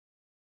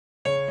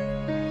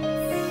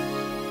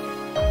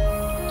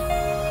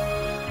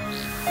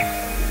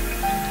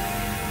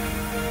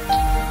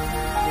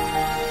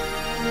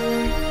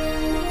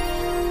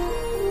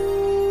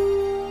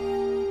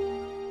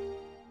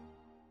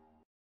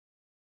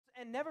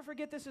And never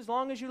forget this as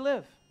long as you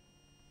live.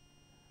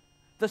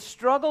 The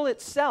struggle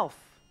itself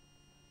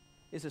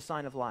is a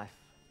sign of life.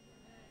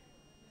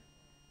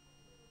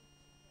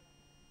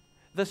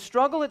 The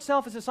struggle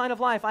itself is a sign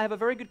of life. I have a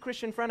very good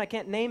Christian friend. I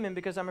can't name him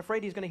because I'm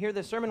afraid he's going to hear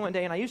this sermon one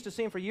day. And I used to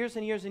see him for years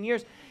and years and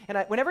years. And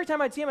every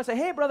time I'd see him, I'd say,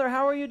 "Hey, brother,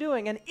 how are you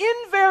doing?" And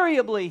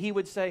invariably, he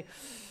would say,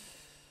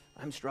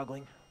 "I'm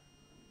struggling."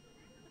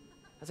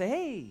 I'd say,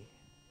 "Hey,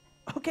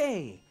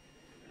 okay."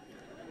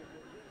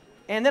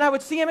 And then I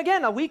would see him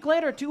again a week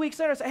later, 2 weeks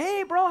later. I'd say,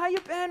 "Hey, bro, how you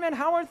been, man?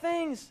 How are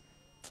things?"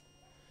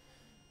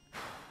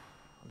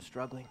 "I'm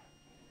struggling."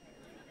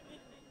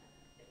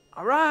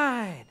 "All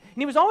right."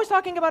 And he was always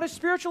talking about his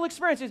spiritual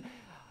experiences.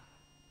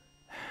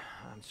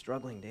 "I'm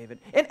struggling, David."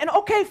 And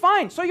okay,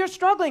 fine, so you're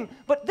struggling.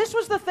 But this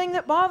was the thing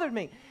that bothered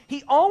me.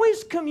 He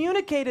always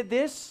communicated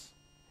this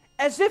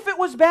as if it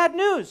was bad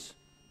news.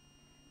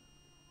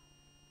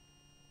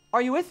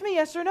 Are you with me,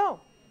 yes or no?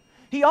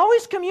 He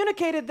always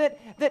communicated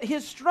that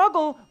his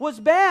struggle was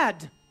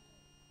bad.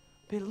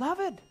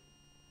 Beloved,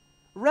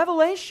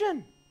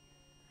 revelation.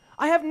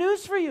 I have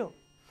news for you.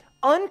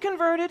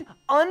 Unconverted,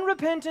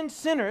 unrepentant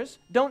sinners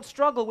don't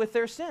struggle with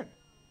their sin.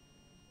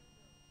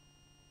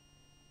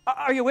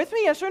 Are you with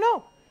me, yes or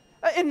no?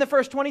 In the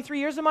first 23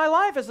 years of my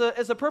life as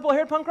a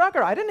purple-haired punk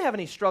rocker, I didn't have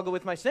any struggle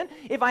with my sin.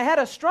 If I had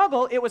a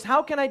struggle, it was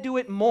how can I do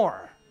it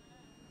more?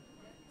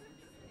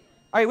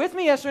 Are you with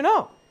me, yes or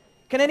no?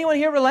 Can anyone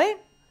here relate?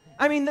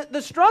 I mean,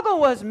 the struggle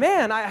was,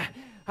 man,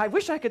 I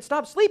wish I could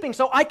stop sleeping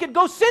so I could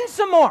go sin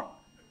some more.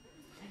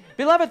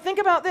 Beloved, think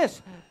about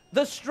this.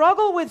 The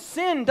struggle with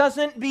sin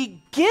doesn't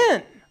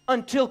begin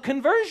until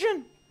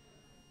conversion.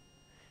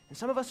 And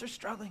some of us are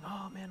struggling.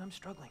 "Oh, man, I'm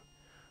struggling.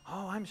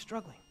 Oh, I'm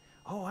struggling.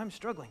 Oh, I'm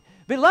struggling."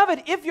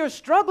 Beloved, if you're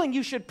struggling,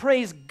 you should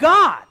praise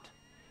God.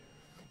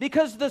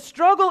 Because the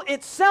struggle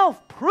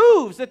itself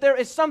proves that there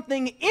is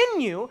something in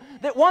you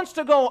that wants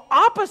to go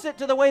opposite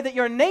to the way that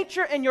your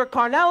nature and your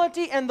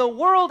carnality and the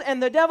world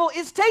and the devil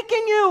is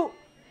taking you.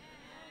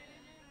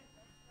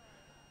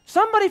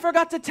 Somebody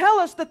forgot to tell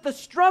us that the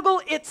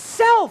struggle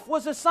itself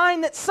was a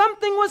sign that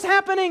something was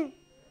happening.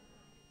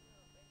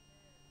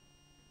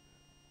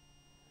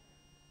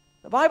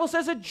 The Bible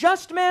says a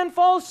just man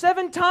falls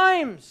 7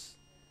 times.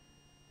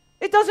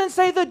 It doesn't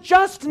say the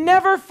just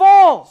never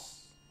falls.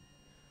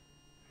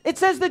 It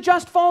says the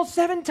just falls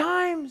 7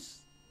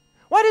 times.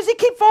 Why does he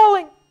keep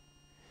falling?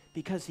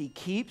 Because he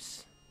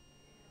keeps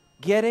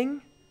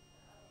getting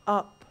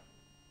up.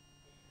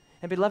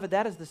 And beloved,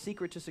 that is the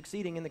secret to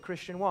succeeding in the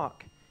Christian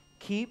walk.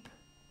 Keep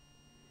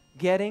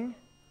getting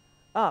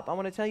up. I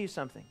want to tell you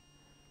something.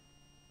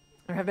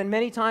 There have been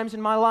many times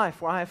in my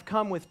life where I have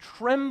come with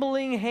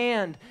trembling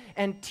hand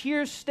and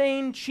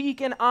tear-stained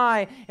cheek and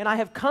eye, and I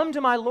have come to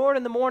my Lord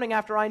in the morning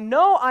after I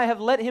know I have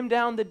let Him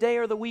down the day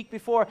or the week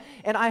before,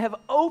 and I have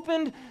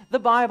opened the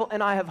Bible,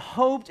 and I have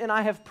hoped and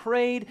I have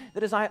prayed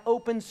that as I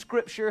open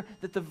Scripture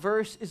that the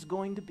verse is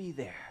going to be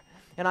there.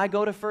 And I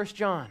go to 1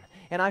 John,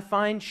 and I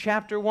find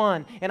chapter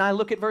 1, and I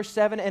look at verse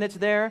 7, and it's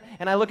there,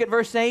 and I look at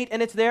verse 8,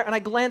 and it's there, and I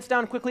glance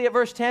down quickly at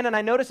verse 10, and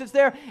I notice it's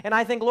there, and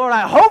I think, Lord,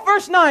 I hope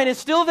verse 9 is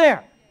still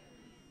there.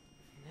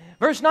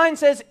 Verse 9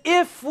 says,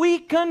 if we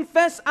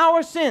confess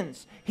our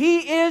sins, He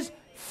is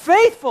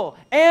faithful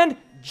and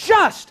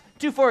just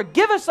to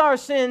forgive us our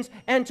sins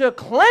and to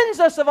cleanse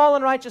us of all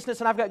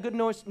unrighteousness. And I've got good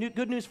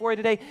news for you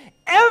today.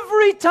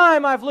 Every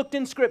time I've looked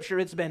in Scripture,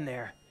 it's been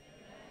there.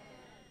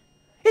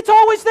 It's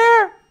always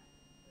there.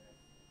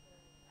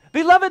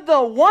 Beloved,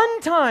 the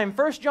one time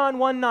 1 John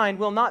 1:9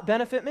 will not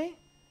benefit me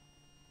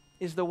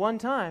is the one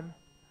time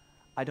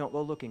I don't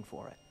go looking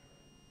for it.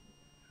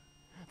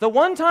 The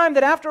one time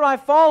that after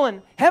I've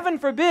fallen, heaven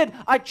forbid,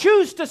 I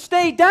choose to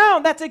stay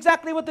down, that's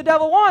exactly what the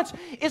devil wants,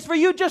 is for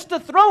you just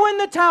to throw in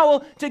the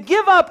towel, to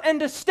give up,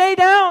 and to stay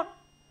down.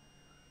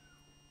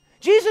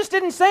 Jesus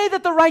didn't say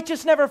that the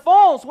righteous never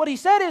falls. What He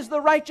said is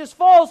the righteous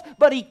falls,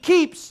 but he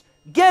keeps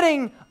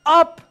getting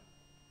up.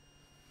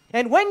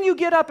 And when you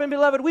get up, and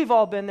beloved, we've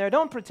all been there.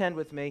 Don't pretend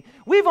with me.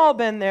 We've all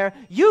been there.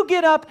 You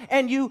get up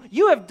and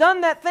you have done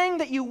that thing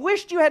that you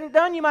wished you hadn't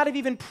done. You might have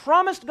even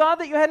promised God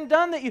that you hadn't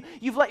done, that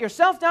you've let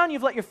yourself down,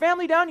 you've let your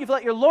family down, you've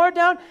let your Lord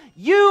down.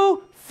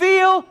 You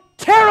feel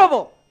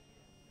terrible.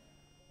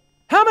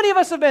 How many of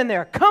us have been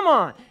there? Come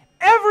on.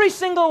 Every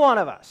single one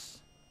of us.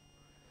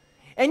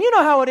 And you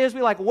know how it is.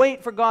 We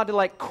wait for God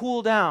to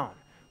cool down.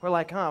 We're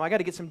like, I got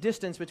to get some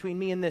distance between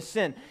me and this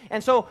sin.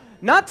 And so,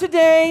 not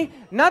today,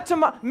 not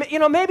tomorrow,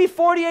 maybe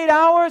 48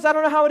 hours. I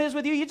don't know how it is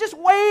with you. You just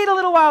wait a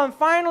little while, and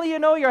finally,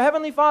 your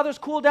Heavenly Father's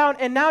cooled down,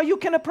 and now you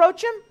can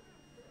approach Him.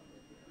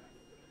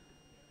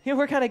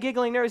 We're kind of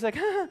giggling there. He's like,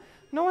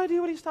 no idea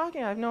what he's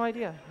talking. I have no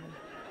idea.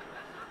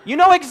 You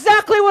know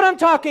exactly what I'm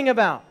talking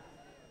about.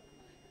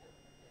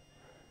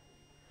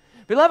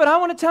 Beloved, I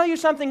want to tell you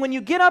something. When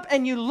you get up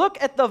and you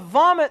look at the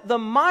vomit, the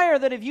mire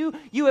that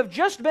you have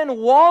just been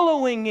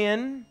wallowing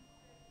in,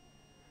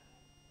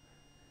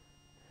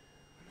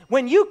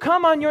 When you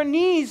come on your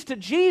knees to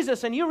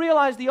Jesus and you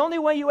realize the only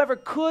way you ever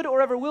could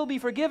or ever will be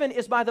forgiven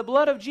is by the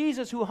blood of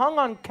Jesus who hung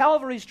on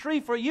Calvary's tree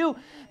for you,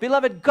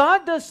 beloved,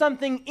 God does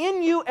something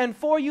in you and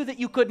for you that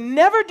you could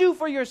never do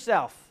for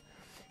yourself.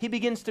 He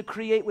begins to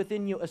create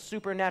within you a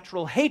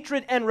supernatural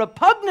hatred and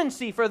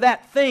repugnancy for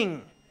that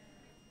thing.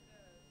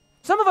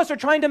 Some of us are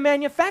trying to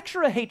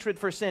manufacture a hatred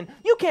for sin.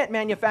 You can't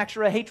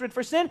manufacture a hatred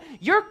for sin.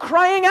 You're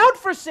crying out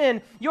for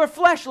sin. Your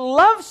flesh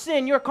loves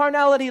sin. Your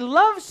carnality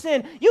loves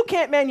sin. You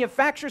can't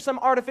manufacture some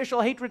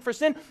artificial hatred for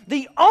sin.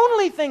 The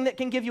only thing that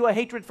can give you a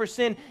hatred for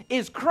sin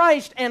is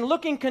Christ and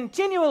looking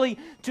continually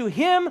to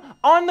Him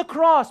on the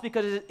cross,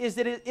 because it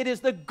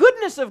is the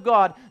goodness of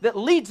God that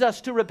leads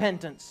us to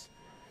repentance.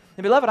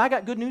 And beloved, I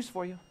got good news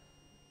for you.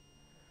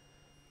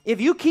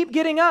 If you keep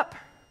getting up,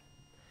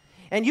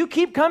 and you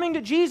keep coming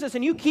to Jesus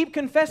and you keep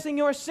confessing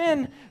your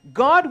sin,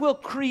 God will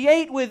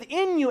create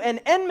within you an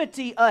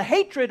enmity, a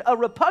hatred, a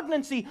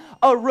repugnancy,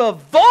 a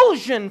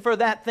revulsion for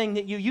that thing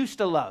that you used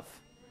to love.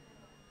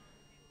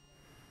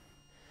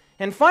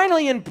 And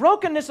finally, in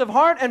brokenness of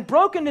heart and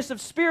brokenness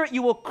of spirit,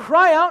 you will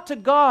cry out to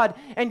God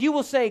and you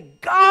will say,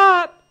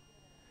 God,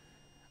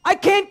 I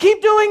can't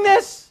keep doing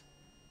this.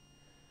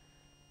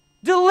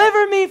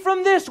 Deliver me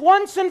from this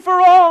once and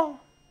for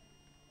all.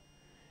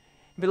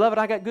 Beloved,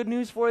 I got good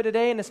news for you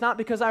today, and it's not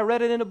because I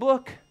read it in a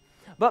book,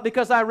 but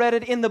because I read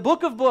it in the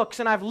book of books,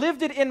 and I've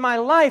lived it in my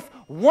life.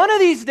 One of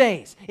these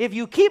days, if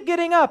you keep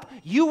getting up,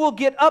 you will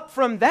get up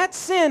from that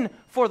sin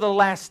for the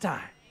last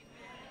time.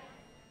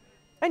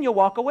 And you'll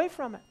walk away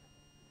from it.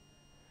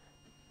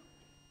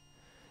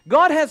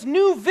 God has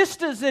new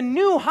vistas and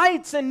new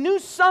heights and new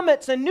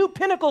summits and new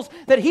pinnacles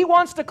that He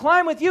wants to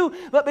climb with you.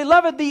 But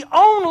beloved, the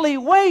only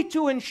way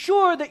to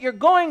ensure that you're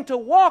going to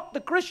walk the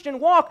Christian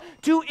walk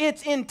to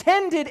its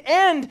intended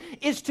end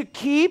is to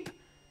keep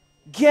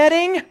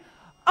getting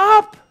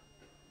up.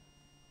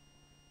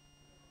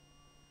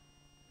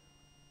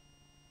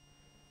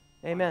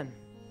 Amen.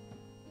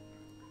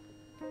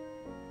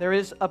 There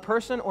is a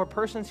person or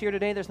persons here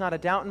today, there's not a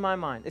doubt in my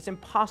mind. It's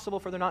impossible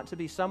for there not to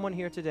be someone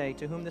here today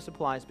to whom this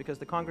applies because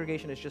the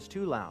congregation is just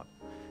too loud,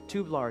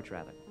 too large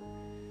rather.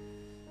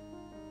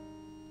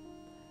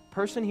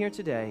 Person here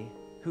today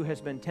who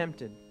has been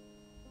tempted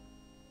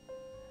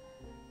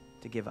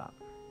to give up.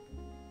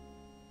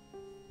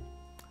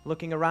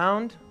 Looking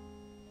around,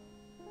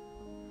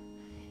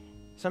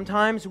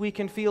 sometimes we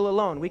can feel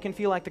alone. We can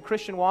feel like the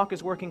Christian walk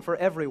is working for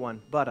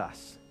everyone but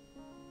us.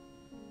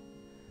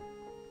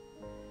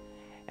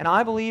 And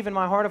I believe in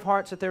my heart of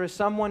hearts that there is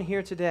someone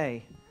here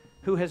today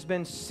who has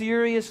been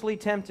seriously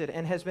tempted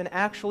and has been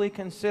actually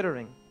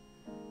considering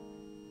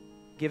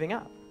giving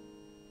up.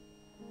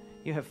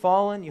 You have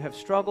fallen, you have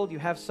struggled, you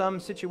have some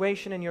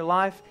situation in your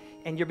life,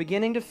 and you're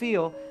beginning to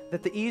feel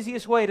that the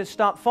easiest way to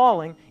stop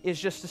falling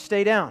is just to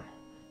stay down.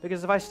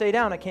 Because if I stay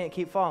down, I can't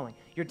keep falling.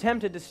 You're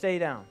tempted to stay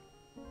down.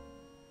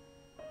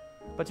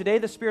 But today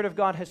the Spirit of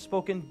God has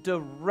spoken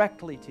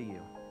directly to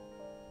you.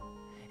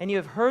 And you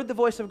have heard the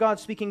voice of God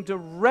speaking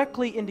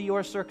directly into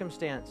your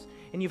circumstance.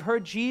 And you've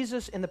heard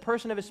Jesus in the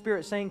person of His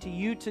Spirit saying to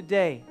you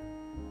today,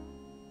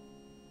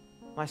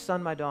 my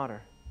son, my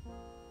daughter,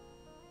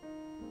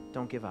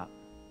 don't give up.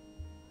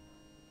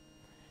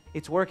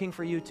 It's working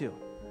for you too.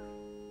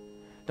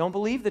 Don't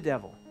believe the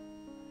devil.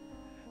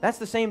 That's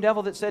the same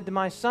devil that said to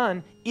my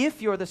son,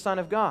 if you're the Son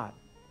of God,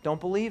 don't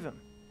believe him.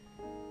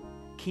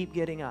 Keep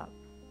getting up.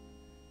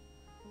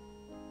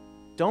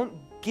 Don't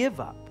give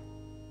up.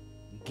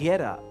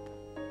 Get up.